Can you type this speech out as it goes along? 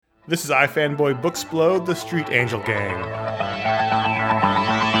This is iFanboy Booksplode, the Street Angel Gang.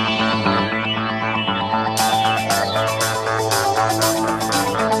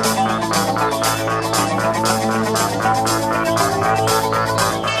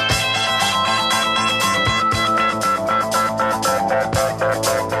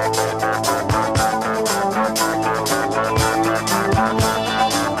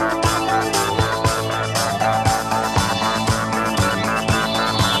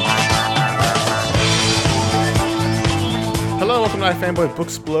 iFanboy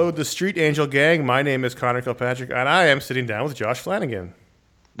Booksplode, the Street Angel Gang. My name is Connor Kilpatrick, and I am sitting down with Josh Flanagan.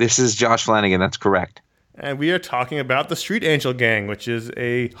 This is Josh Flanagan, that's correct. And we are talking about the Street Angel Gang, which is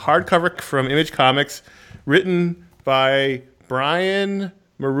a hardcover from Image Comics written by Brian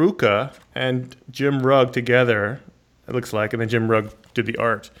Maruca and Jim Rugg together, it looks like, and then Jim Rugg did the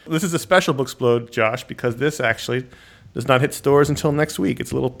art. This is a special Booksplode, Josh, because this actually does not hit stores until next week.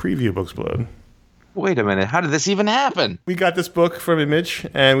 It's a little preview Booksplode. Wait a minute, how did this even happen? We got this book from Image,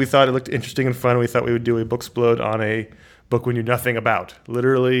 and we thought it looked interesting and fun. We thought we would do a Booksplode on a book we knew nothing about.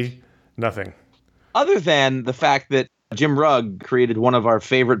 Literally nothing. Other than the fact that Jim Rugg created one of our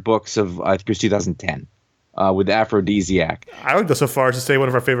favorite books of, I think it was 2010, with Aphrodisiac. I would go so far as to say one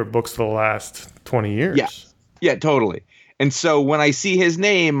of our favorite books of the last 20 years. Yeah, totally. And so when I see his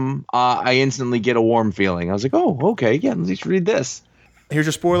name, I instantly get a warm feeling. I was like, oh, okay, yeah, let's read this. Here's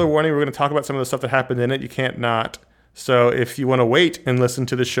your spoiler warning. We're going to talk about some of the stuff that happened in it. You can't not. So if you want to wait and listen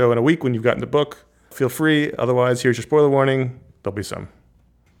to the show in a week when you've gotten the book, feel free. Otherwise, here's your spoiler warning. There'll be some.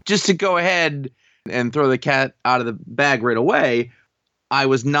 Just to go ahead and throw the cat out of the bag right away, I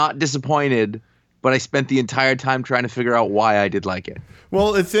was not disappointed, but I spent the entire time trying to figure out why I did like it.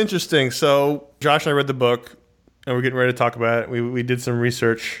 Well, it's interesting. So Josh and I read the book, and we're getting ready to talk about it. We did some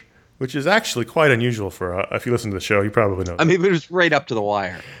research, which is actually quite unusual for if you listen to the show, you probably know. I mean, it was right up to the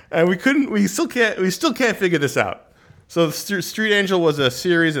wire. And we still can't figure this out. So the Street Angel was a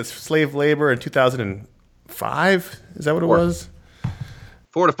series of slave labor in 2005. Is that what it was?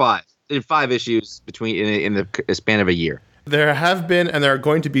 4 to 5. They did 5 issues between in the span of a year. There have been, and there are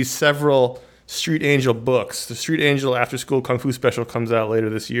going to be several Street Angel books. The Street Angel After School Kung Fu Special comes out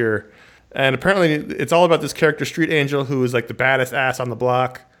later this year. And apparently it's all about this character, Street Angel, who is like the baddest ass on the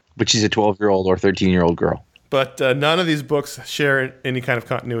block. But she's a 12-year-old or 13-year-old girl. But none of these books share any kind of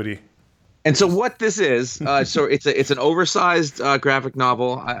continuity. And so what this is, so it's an oversized graphic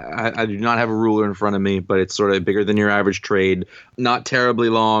novel. I do not have a ruler in front of me, but it's sort of bigger than your average trade. Not terribly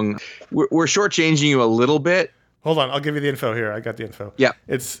long. We're shortchanging you a little bit. Hold on, I'll give you the info here. I got the info. Yeah.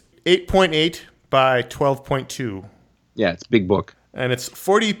 It's 8.8 by 12.2. Yeah, it's a big book. And it's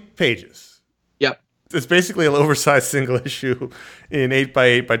 40 pages. Yep. It's basically an oversized single issue in 8 by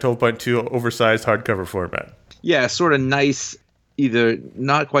 8 by 12.2 oversized hardcover format. Yeah, sort of nice, either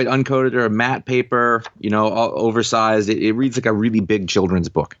not quite uncoated or a matte paper, oversized. It reads like a really big children's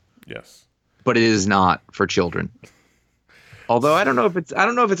book. Yes. But it is not for children. Although I don't know if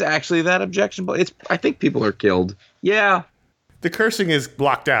it's actually that objectionable. I think people are killed. Yeah. The cursing is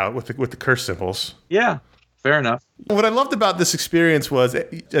blocked out with the curse symbols. Yeah. Fair enough. What I loved about this experience was,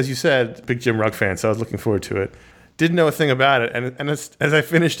 as you said, big Jim Rugg fan, so I was looking forward to it. Didn't know a thing about it, and as I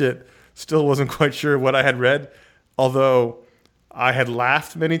finished it, still wasn't quite sure what I had read, although I had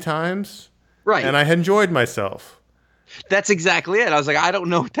laughed many times, right? And I had enjoyed myself. That's exactly it. I was like, I don't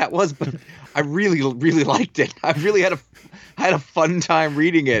know what that was, but I really, really liked it. I really had a fun time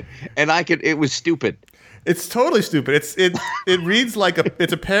reading it, and it was stupid. It's totally stupid. It reads like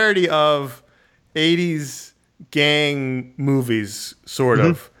it's a parody of 80s gang movies, sort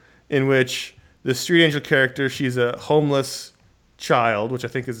of, in which the Street Angel character, she's a homeless child, which I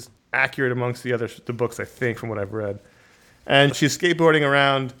think is accurate amongst the books, I think, from what I've read. And she's skateboarding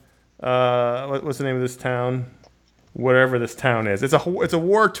around, what's the name of this town? Whatever this town is. It's a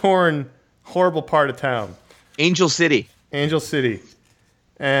war-torn, horrible part of town. Angel City.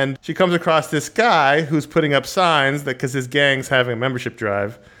 And she comes across this guy who's putting up signs because his gang's having a membership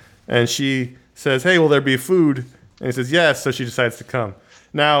drive. And she says, hey, will there be food? And he says, yes, so she decides to come.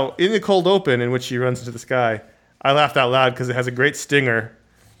 Now, in the cold open in which she runs into this guy, I laughed out loud because it has a great stinger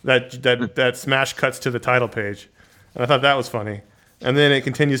that smash cuts to the title page. And I thought that was funny. And then it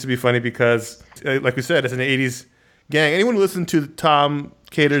continues to be funny because, like we said, it's an 80s gang. Anyone who listened to Tom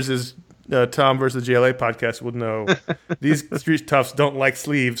Caters' Tom vs. JLA podcast would know these street toughs don't like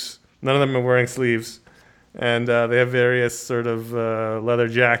sleeves. None of them are wearing sleeves. And they have various sort of leather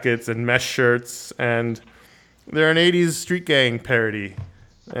jackets and mesh shirts. And they're an 80s street gang parody.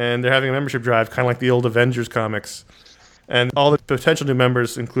 And they're having a membership drive, kind of like the old Avengers comics. And all the potential new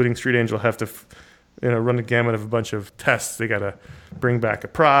members, including Street Angel, have to run the gamut of a bunch of tests. They got to bring back a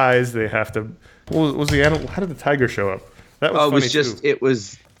prize. They have to. What was the animal? How did the tiger show up? That was funny too. It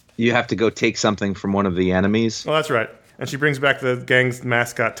was you have to go take something from one of the enemies. Oh, that's right. And she brings back the gang's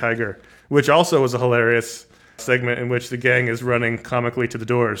mascot tiger, which also was a hilarious segment in which the gang is running comically to the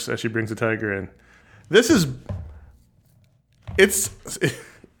doors as she brings the tiger in. It's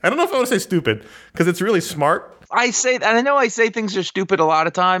I don't know if I want to say stupid because it's really smart. I know I say things are stupid a lot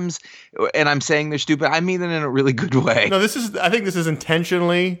of times, and I'm saying they're stupid. I mean it in a really good way. No, I think this is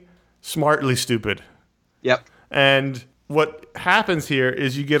intentionally smartly stupid. Yep. And what happens here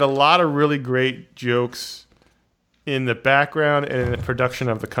is you get a lot of really great jokes in the background and in the production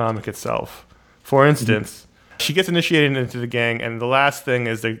of the comic itself. For instance, she gets initiated into the gang, and the last thing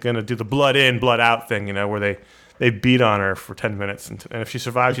is they're going to do the blood in, blood out thing, where they beat on her for 10 minutes. And if she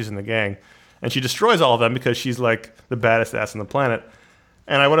survives, she's in the gang. And she destroys all of them because she's like the baddest ass on the planet.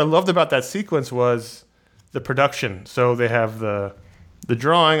 And what I loved about that sequence was the production. So they have the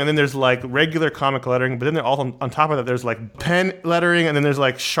drawing, and then there's like regular comic lettering, but then they're all on top of that, there's like pen lettering, and then there's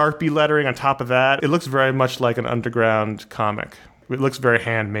like Sharpie lettering on top of that. It looks very much like an underground comic. It looks very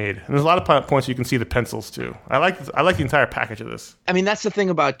handmade. And there's a lot of points you can see the pencils too. I like the entire package of this. I mean, that's the thing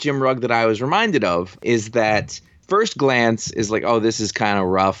about Jim Rugg that I was reminded of is that first glance is like, oh, this is kind of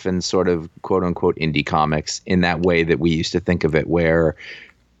rough and sort of quote unquote indie comics in that way that we used to think of it, where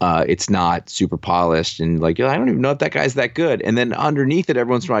it's not super polished and like, I don't even know if that guy's that good. And then underneath it,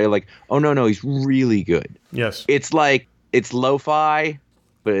 every once in a while, you're like, oh, no, he's really good. Yes. It's like, it's lo-fi,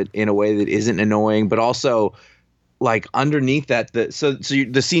 but in a way that isn't annoying, but also like underneath that,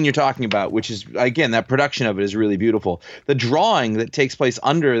 the scene you're talking about, which is, again, that production of it is really beautiful. The drawing that takes place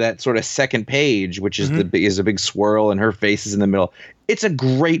under that sort of second page, which is is a big swirl and her face is in the middle. It's a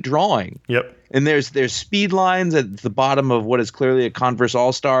great drawing. Yep. And there's speed lines at the bottom of what is clearly a Converse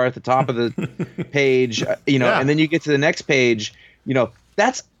All-Star at the top of the page, and then you get to the next page,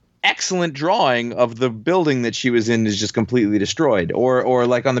 that's excellent drawing of the building that she was in is just completely destroyed. Or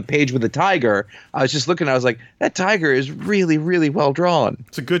like on the page with the tiger, I was just looking, I was like, that tiger is really, really well drawn.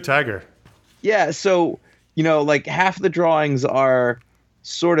 It's a good tiger. Yeah, so, like half the drawings are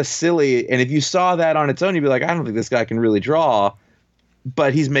sort of silly, and if you saw that on its own, you'd be like, I don't think this guy can really draw.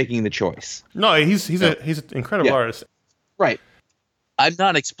 But he's making the choice. No, he's an incredible artist. Right. I'm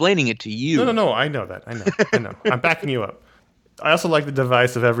not explaining it to you. No. I know that. I know. I'm backing you up. I also like the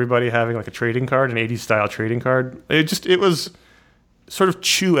device of everybody having like a trading card, an 80s style trading card. It was sort of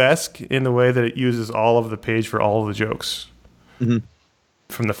Chew-esque in the way that it uses all of the page for all of the jokes. Mm-hmm.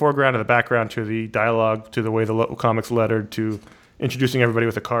 From the foreground to the background to the dialogue to the way the comic's lettered to introducing everybody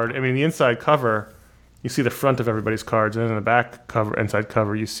with a card. I mean, the inside cover, you see the front of everybody's cards, and then in the inside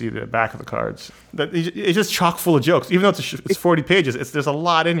cover, you see the back of the cards. It's just chock full of jokes. Even though it's 40 pages, there's a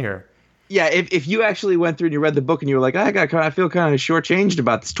lot in here. Yeah, if you actually went through and you read the book and you were like, I feel kind of shortchanged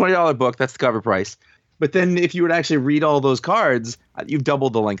about this $20 book, that's the cover price. But then if you would actually read all those cards, you've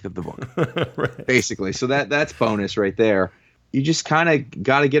doubled the length of the book, right. Basically. So that's bonus right there. You just kind of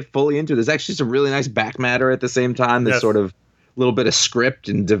got to get fully into it. There's actually some really nice back matter at the same time. There's sort of a little bit of script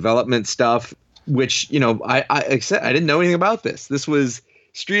and development stuff. Which, I didn't know anything about this. This was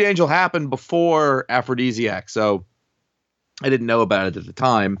Street Angel happened before Aphrodisiac, so I didn't know about it at the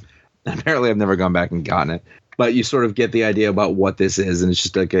time. Apparently, I've never gone back and gotten it. But you sort of get the idea about what this is, and it's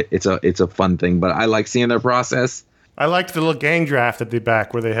just like it's a fun thing. But I like seeing their process. I liked the little gang draft at the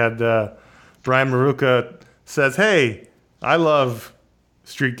back where they had Brian Maruca says, "Hey, I love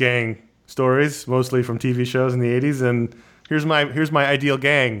street gang stories, mostly from TV shows in the '80s, and here's my ideal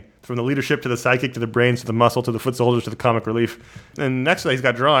gang." From the leadership to the sidekick to the brains to the muscle to the foot soldiers to the comic relief. And next to that, he's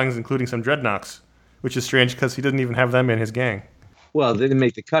got drawings, including some dreadnoughts, which is strange because he doesn't even have them in his gang. Well, they didn't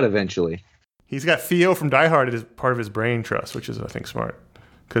make the cut eventually. He's got Theo from Die Hard as part of his brain trust, which is, I think, smart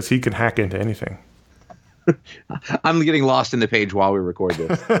because he can hack into anything. I'm getting lost in the page while we record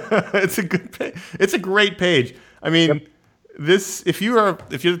this. It's a good page. It's a great page. I mean, this if you're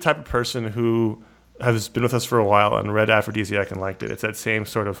the type of person who has been with us for a while and read Aphrodisiac and liked it. It's that same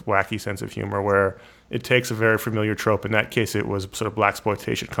sort of wacky sense of humor where it takes a very familiar trope. In that case, it was sort of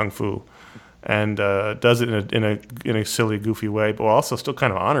blaxploitation, kung fu, and does it in a silly, goofy way, but also still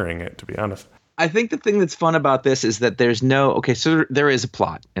kind of honoring it, to be honest. I think the thing that's fun about this is that so there is a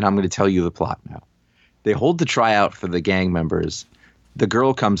plot, and I'm going to tell you the plot now. They hold the tryout for the gang members. The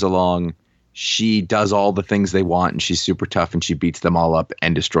girl comes along. She does all the things they want, and she's super tough, and she beats them all up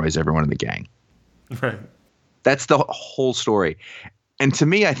and destroys everyone in the gang. Right. That's the whole story. And to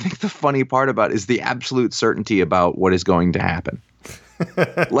me, I think the funny part about it is the absolute certainty about what is going to happen.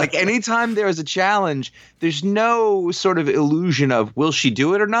 Like anytime there is a challenge, there's no sort of illusion of will she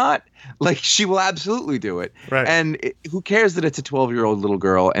do it or not? Like she will absolutely do it. Right. And who cares that it's a 12-year-old little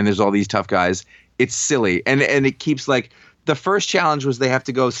girl and there's all these tough guys? It's silly. And it keeps like the first challenge was they have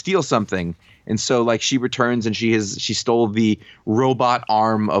to go steal something. And so like she returns and she stole the robot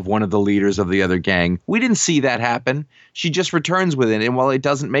arm of one of the leaders of the other gang. We didn't see that happen. She just returns with it. And while it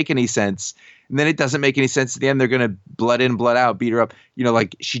doesn't make any sense, and then it doesn't make any sense at the end, they're going to blood in, blood out, beat her up. You know,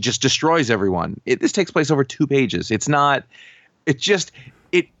 like she just destroys everyone. This takes place over 2 pages. It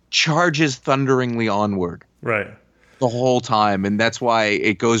charges thunderingly onward. Right. The whole time. And that's why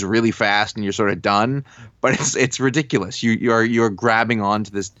it goes really fast and you're sort of done. But it's ridiculous. You're grabbing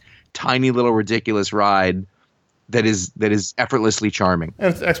onto this tiny little ridiculous ride that is effortlessly charming.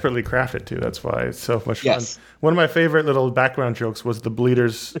 And it's expertly crafted, too. That's why it's so much fun. Yes. One of my favorite little background jokes was the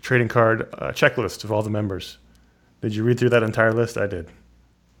Bleeders trading card checklist of all the members. Did you read through that entire list? I did.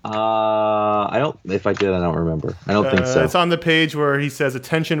 I don't. If I did, I don't remember. I don't think so. It's on the page where he says,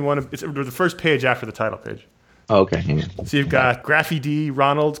 attention, it's the first page after the title page. Oh, okay. So you've got Graffy D,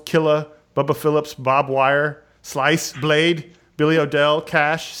 Ronald, Killa, Bubba Phillips, Bob Wire, Slice, Blade, Billy O'Dell,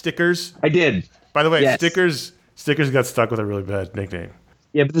 Cash, Stickers. I did. By the way, yes. Stickers got stuck with a really bad nickname.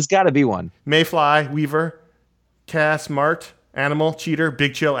 Yeah, but there's got to be one. Mayfly, Weaver, Cass, Mart, Animal, Cheater,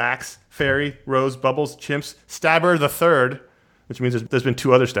 Big Chill, Axe, Fairy, Rose, Bubbles, Chimps, Stabber the Third, which means there's been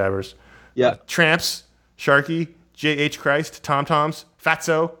 2 other Stabbers. Yeah. Tramps, Sharky, J.H. Christ, Tom Toms,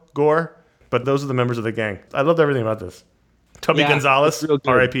 Fatso, Gore. But those are the members of the gang. I loved everything about this. Toby Gonzalez,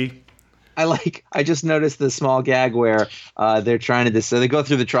 R.I.P. I just noticed the small gag where they're trying to so they go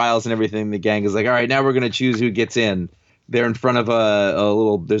through the trials and everything. The gang is like, all right, now we're going to choose who gets in. They're in front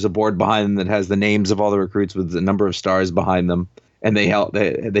of there's a board behind them that has the names of all the recruits with the number of stars behind them. And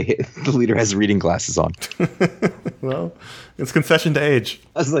the leader has reading glasses on. Well, it's concession to age.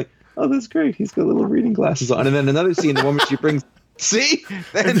 I was like, oh, that's great. He's got little reading glasses on. And then another scene, the woman she brings, see?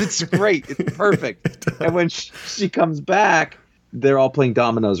 And it's great. It's perfect. And when she comes back, they're all playing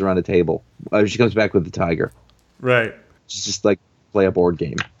dominoes around a table. She comes back with the tiger. Right. She's just like, play a board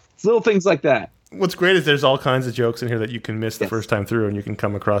game. It's little things like that. What's great is there's all kinds of jokes in here that you can miss the first time through and you can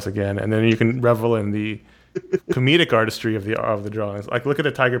come across again. And then you can revel in the comedic artistry of the drawings. Like, look at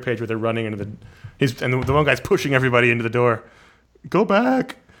the tiger page where they're running into the one guy's pushing everybody into the door. Go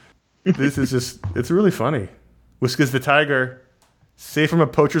back. This is just, it's really funny. Whiskas the tiger, safe from a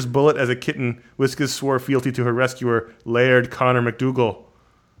poacher's bullet as a kitten, Whiskas swore fealty to her rescuer, Laird Connor McDougal.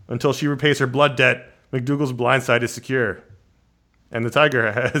 Until she repays her blood debt, McDougal's blind side is secure. And the tiger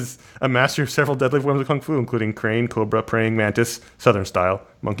has a master of several deadly forms of kung fu, including crane, cobra, praying mantis, southern style,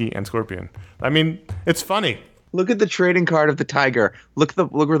 monkey, and scorpion. I mean, it's funny. Look at the trading card of the tiger. Look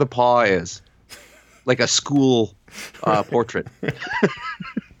where the paw is, like a school portrait.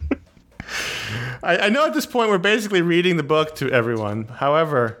 I know at this point we're basically reading the book to everyone.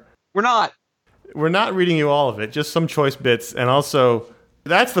 However, we're not reading you all of it, just some choice bits, and also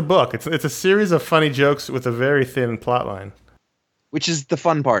that's the book. It's a series of funny jokes with a very thin plot line. Which is the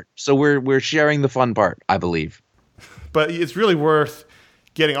fun part. So we're sharing the fun part, I believe. But it's really worth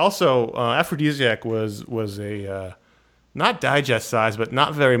getting. Also, Aphrodisiac was a not digest size, but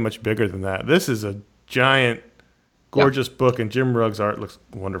not very much bigger than that. This is a giant, gorgeous book, and Jim Rugg's art looks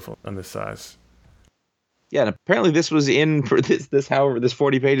wonderful on this size. Yeah, and apparently this was in for this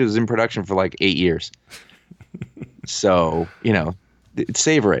 40 pages was in production for like 8 years. So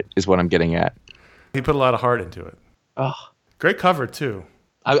savor it is what I'm getting at. He put a lot of heart into it. Oh. Great cover, too.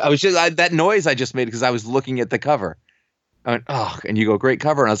 I was just that noise I just made because I was looking at the cover. I went, oh, and you go, great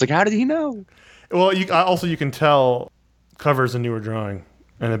cover. And I was like, how did he know? Well, you can tell cover's a newer drawing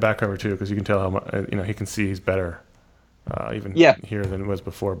and the back cover, too, because you can tell how much, he can see he's better here than it was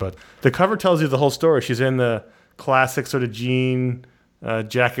before. But the cover tells you the whole story. She's in the classic sort of jean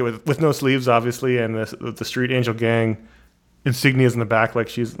jacket with no sleeves, obviously, and the Street Angel gang insignias in the back like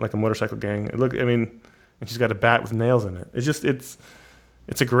she's like a motorcycle gang. And she's got a bat with nails in it.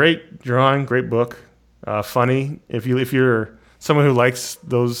 It's a great drawing, great book, funny. If you're someone who likes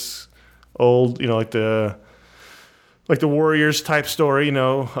those old, like the Warriors type story,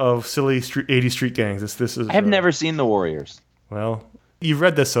 of silly 80s street gangs. This is. I've never seen the Warriors. Well, you've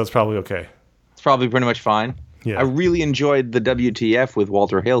read this, so it's probably okay. It's probably pretty much fine. Yeah. I really enjoyed the WTF with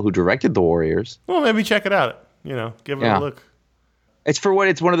Walter Hill, who directed the Warriors. Well, maybe check it out. Give it a look. It's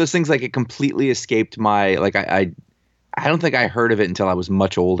one of those things like it completely escaped my I don't think I heard of it until I was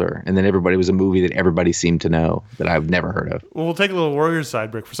much older, and then it was a movie that everybody seemed to know that I've never heard of. Well, we'll take a little Warriors side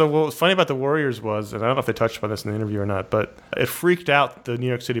break. So what was funny about the Warriors was, and I don't know if they touched on this in the interview or not, but it freaked out the New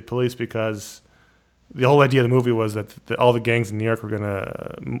York City police because the whole idea of the movie was that all the gangs in New York were going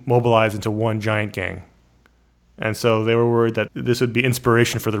to mobilize into one giant gang. And so they were worried that this would be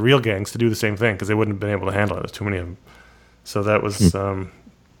inspiration for the real gangs to do the same thing because they wouldn't have been able to handle it. There's too many of them. So that was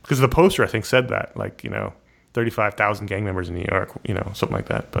because the poster, I think, said that, 35,000 gang members in New York, something like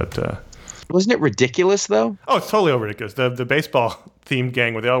that. But wasn't it ridiculous, though? Oh, it's totally ridiculous. The baseball-themed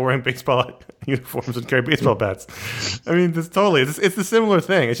gang where they all wearing baseball uniforms and carry baseball bats. I mean, it's a similar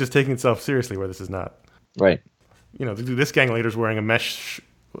thing. It's just taking itself seriously where this is not. Right. This gang leader's wearing a mesh,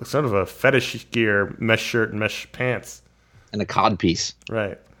 sort of a fetish gear mesh shirt and mesh pants. And a cod piece.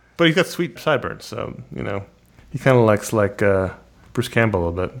 Right. But he's got sweet sideburns, so, he kind of looks like Bruce Campbell a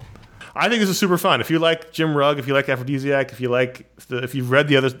little bit. I think this is super fun. If you like Jim Rugg, if you like Aphrodisiac, if you've read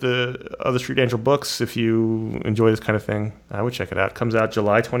the other Street Angel books, if you enjoy this kind of thing, I would check it out. It comes out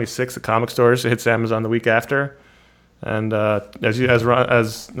July 26th at comic stores. It hits Amazon the week after. And as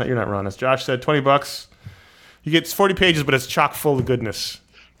Josh said, $20. You get 40 pages, but it's chock full of goodness.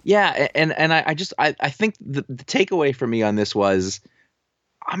 Yeah, and I think the takeaway for me on this was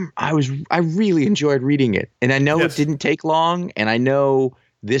I really enjoyed reading it, and I know It didn't take long, and I know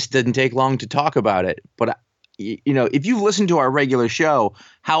this didn't take long to talk about it. But if you've listened to our regular show,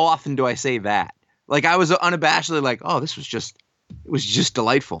 how often do I say that? Like, I was unabashedly like, "Oh, it was just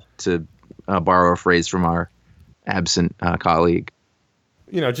delightful," to borrow a phrase from our absent colleague.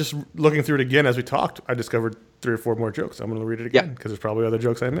 Just looking through it again as we talked, I discovered 3 or 4 more jokes. I'm going to read it again because there's probably other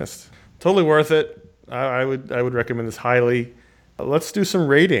jokes I missed. Totally worth it. I would recommend this highly. Let's do some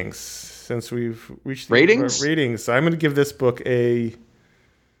ratings since we've reached the ratings. I'm going to give this book a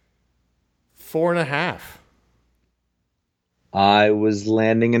 4.5. I was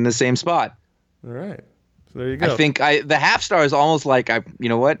landing in the same spot. All right. So there you go. I think the half star is almost like you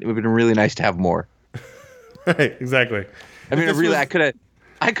know what? It would have been really nice to have more. Right, exactly. I mean,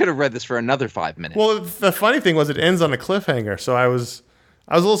 I could have read this for another 5 minutes. Well, the funny thing was it ends on a cliffhanger, so I was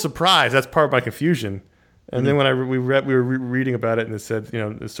a little surprised. That's part of my confusion. And then when we were reading about it, and it said,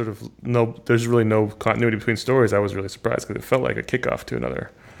 it's sort of there's really no continuity between stories. I was really surprised because it felt like a kickoff to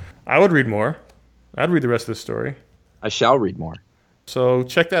another. I would read more. I'd read the rest of the story. I shall read more. So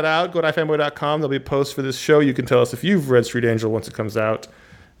check that out. Go to ifanboy.com. There'll be a post for this show. You can tell us if you've read Street Angel once it comes out,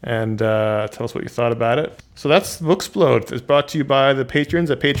 and tell us what you thought about it. So that's Booksplode. It's brought to you by the patrons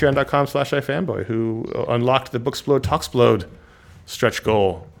at patreon.com/ifanboy who unlocked the Booksplode Talksplode stretch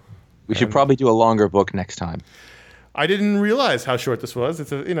goal. We should probably do a longer book next time. I didn't realize how short this was. It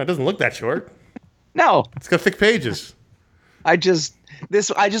doesn't look that short. No. It's got thick pages. This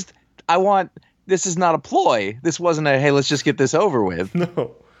is not a ploy. This wasn't hey, let's just get this over with.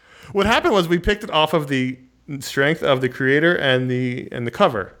 No. What happened was we picked it off of the strength of the creator and the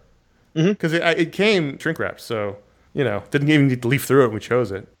cover. Because it came shrink wrapped, so, didn't even need to leaf through it when we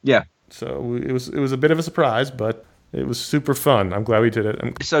chose it. Yeah. So it was a bit of a surprise, but it was super fun. I'm glad we did it.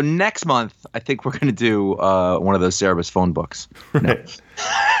 So next month, I think we're going to do one of those Cerebus phone books. Right.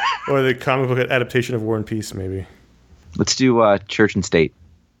 Or the comic book adaptation of War and Peace, maybe. Let's do Church and State.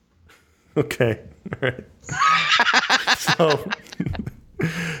 Okay. All right. So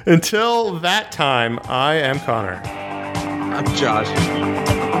until that time, I am Connor. I'm Josh.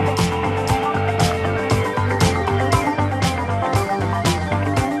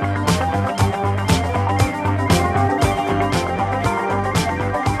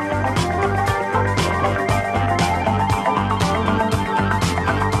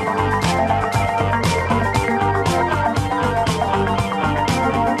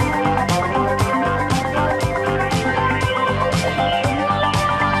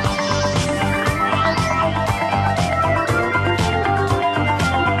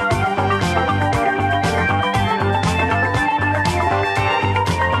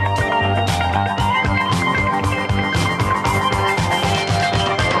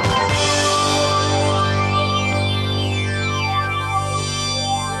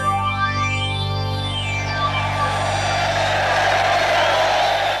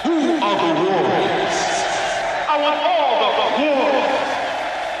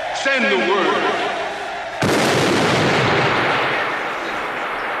 Send the word.